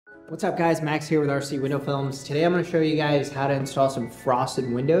What's up guys, Max here with RC Window Films. Today I'm going to show you guys how to install some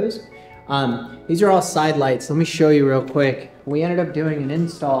frosted windows. These are all side lights. Let me show you real quick. We ended up doing an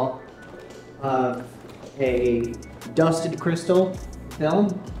install of a dusted crystal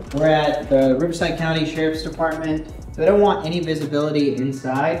film. We're at the Riverside County Sheriff's Department, so they don't want any visibility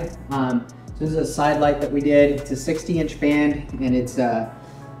inside. So this is a side light that we did. It's a 60-inch band and it's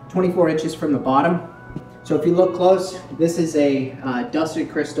 24 inches from the bottom. So if you look close, this is a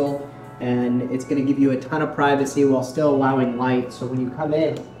dusted crystal, and it's going to give you a ton of privacy while still allowing light. So when you come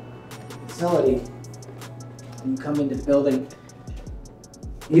in the facility, when you come into the building,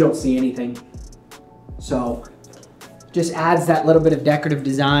 you don't see anything. So just adds that little bit of decorative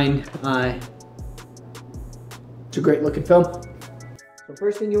design. It's a great looking film. So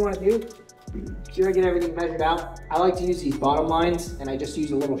first thing you want to do, you're gonna get everything measured out. I like to use these bottom lines, and I just use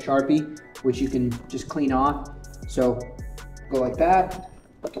a little Sharpie, which you can just clean off. So go like that.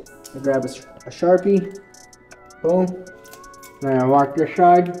 I grab a Sharpie, boom. Then I mark this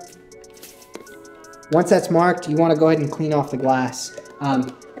side. Once that's marked, you want to go ahead and clean off the glass.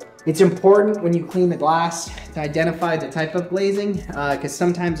 It's important when you clean the glass to identify the type of glazing, because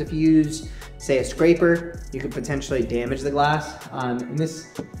sometimes if you use, say, a scraper, you could potentially damage the glass. And this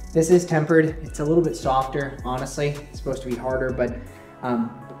is tempered. It's a little bit softer, honestly. It's supposed to be harder, but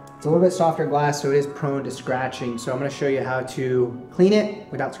it's a little bit softer glass, so it is prone to scratching. So I'm gonna show you how to clean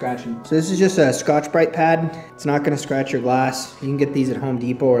it without scratching. So this is just a Scotch-Brite pad. It's not gonna scratch your glass. You can get these at Home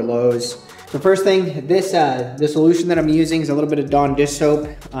Depot or Lowe's. The first thing, the solution that I'm using is a little bit of Dawn dish soap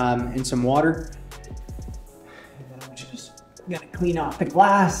and some water. And then I'm just gonna clean off the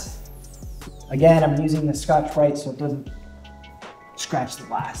glass. Again, I'm using the Scotch-Brite so it doesn't scratch the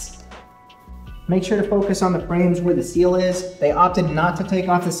glass. Make sure to focus on the frames where the seal is. They opted not to take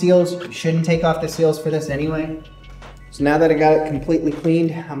off the seals. You shouldn't take off the seals for this anyway. So now that I got it completely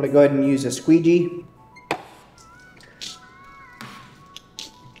cleaned, I'm gonna go ahead and use a squeegee.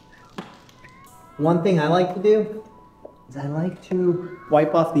 One thing I like to do is I like to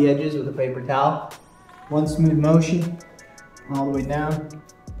wipe off the edges with a paper towel. One smooth motion all the way down.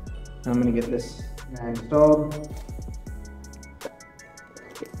 I'm gonna get this now installed.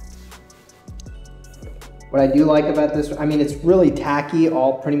 What I do like about this, I mean, it's really tacky,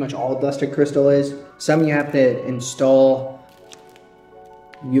 pretty much all dusted crystal is. Some you have to install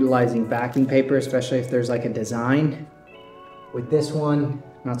utilizing backing paper, especially if there's like a design. With this one,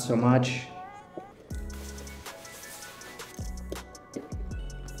 not so much.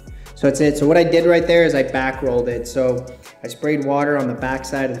 So that's it. So what I did right there is I back rolled it. So I sprayed water on the back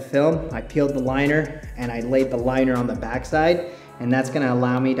side of the film. I peeled the liner and I laid the liner on the back side. And that's gonna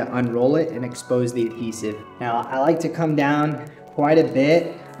allow me to unroll it and expose the adhesive. Now, I like to come down quite a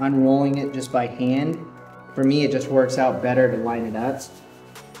bit, unrolling it just by hand. For me, it just works out better to line it up.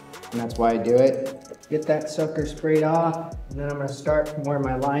 And that's why I do it. Get that sucker sprayed off, and then I'm gonna start from where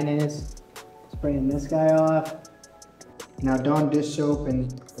my line is, spraying this guy off. Now, Dawn dish soap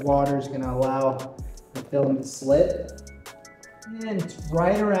and water is gonna allow the film to slip. And it's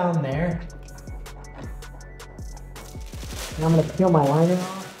right around there. And I'm gonna peel my liner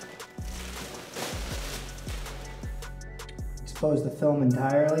off. Expose the film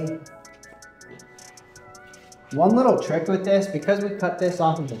entirely. One little trick with this, because we cut this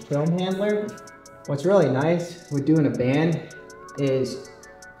off of the film handler, what's really nice with doing a band is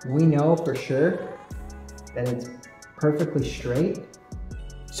we know for sure that it's perfectly straight.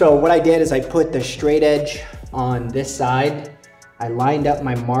 So what I did is I put the straight edge on this side. I lined up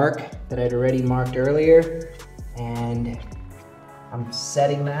my mark that I'd already marked earlier, and I'm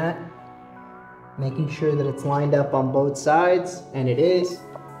setting that, making sure that it's lined up on both sides, and it is,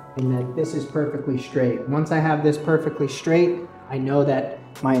 and that this is perfectly straight. Once I have this perfectly straight, I know that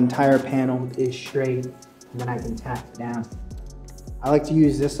my entire panel is straight, and then I can tack it down. I like to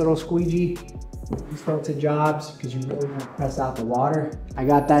use this little squeegee for these sorts of jobs because you really want to press out the water. I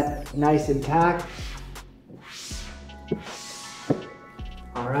got that nice and tacked.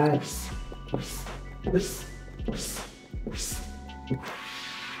 All right.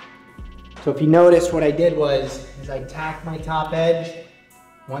 So if you notice, what I did was I tacked my top edge.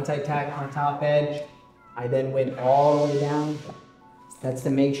 Once I tacked my top edge, I then went all the way down. That's to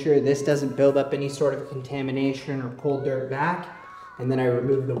make sure this doesn't build up any sort of contamination or pull dirt back. And then I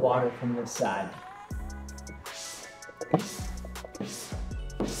remove the water from this side.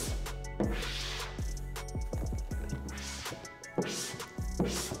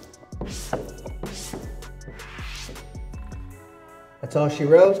 That's all she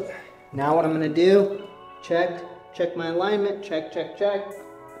wrote. Now what I'm gonna do, check my alignment, check.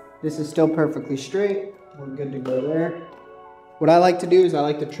 This is still perfectly straight. We're good to go there. what I like to do is I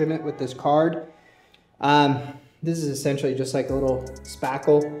like to trim it with this card. This is essentially just like a little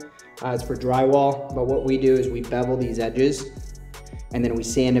spackle. It's for drywall, but what we do is we bevel these edges and then we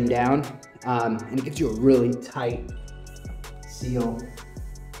sand them down, and it gives you a really tight seal.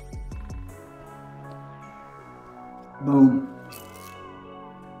 Boom.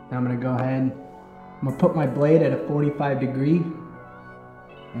 Now I'm gonna go ahead, I'm gonna put my blade at a 45 degree,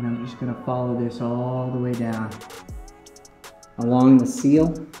 and I'm just gonna follow this all the way down along the seal.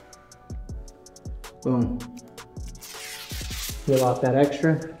 Boom. Peel off that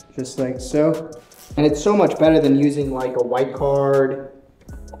extra, just like so. And it's so much better than using like a white card.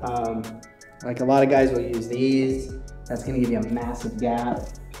 Like a lot of guys will use these. That's gonna give you a massive gap.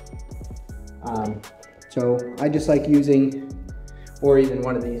 So I just like using, or even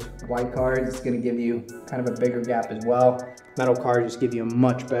one of these white cards. It's gonna give you kind of a bigger gap as well. Metal cards just give you a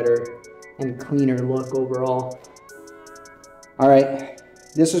much better and cleaner look overall. All right,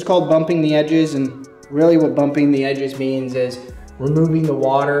 this is called bumping the edges, and really what bumping the edges means is removing the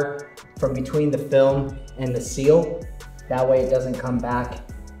water from between the film and the seal. That way it doesn't come back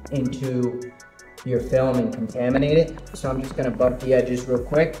into your film and contaminate it. So I'm just gonna bump the edges real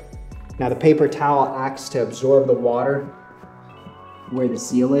quick. Now the paper towel acts to absorb the water where the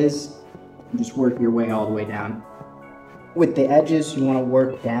seal is. And just work your way all the way down. With the edges, you wanna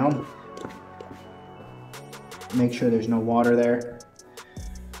work down. Make sure there's no water there.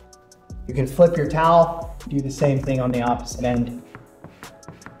 You can flip your towel, do the same thing on the opposite end.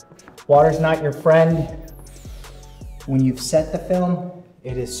 Water's not your friend when you've set the film.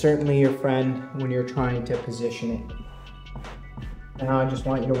 It is certainly your friend when you're trying to position it. Now I just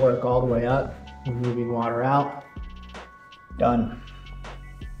want you to work all the way up, removing water out. Done.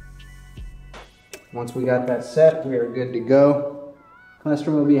 Once we got that set, we are good to go.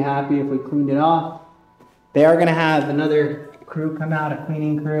 Customer will be happy if we cleaned it off. They are gonna have another crew come out, a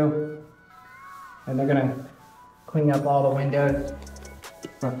cleaning crew, and they're gonna clean up all the windows.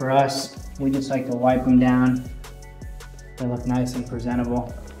 But for us, we just like to wipe them down. They look nice and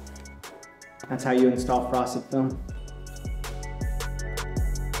presentable. That's how you install frosted film.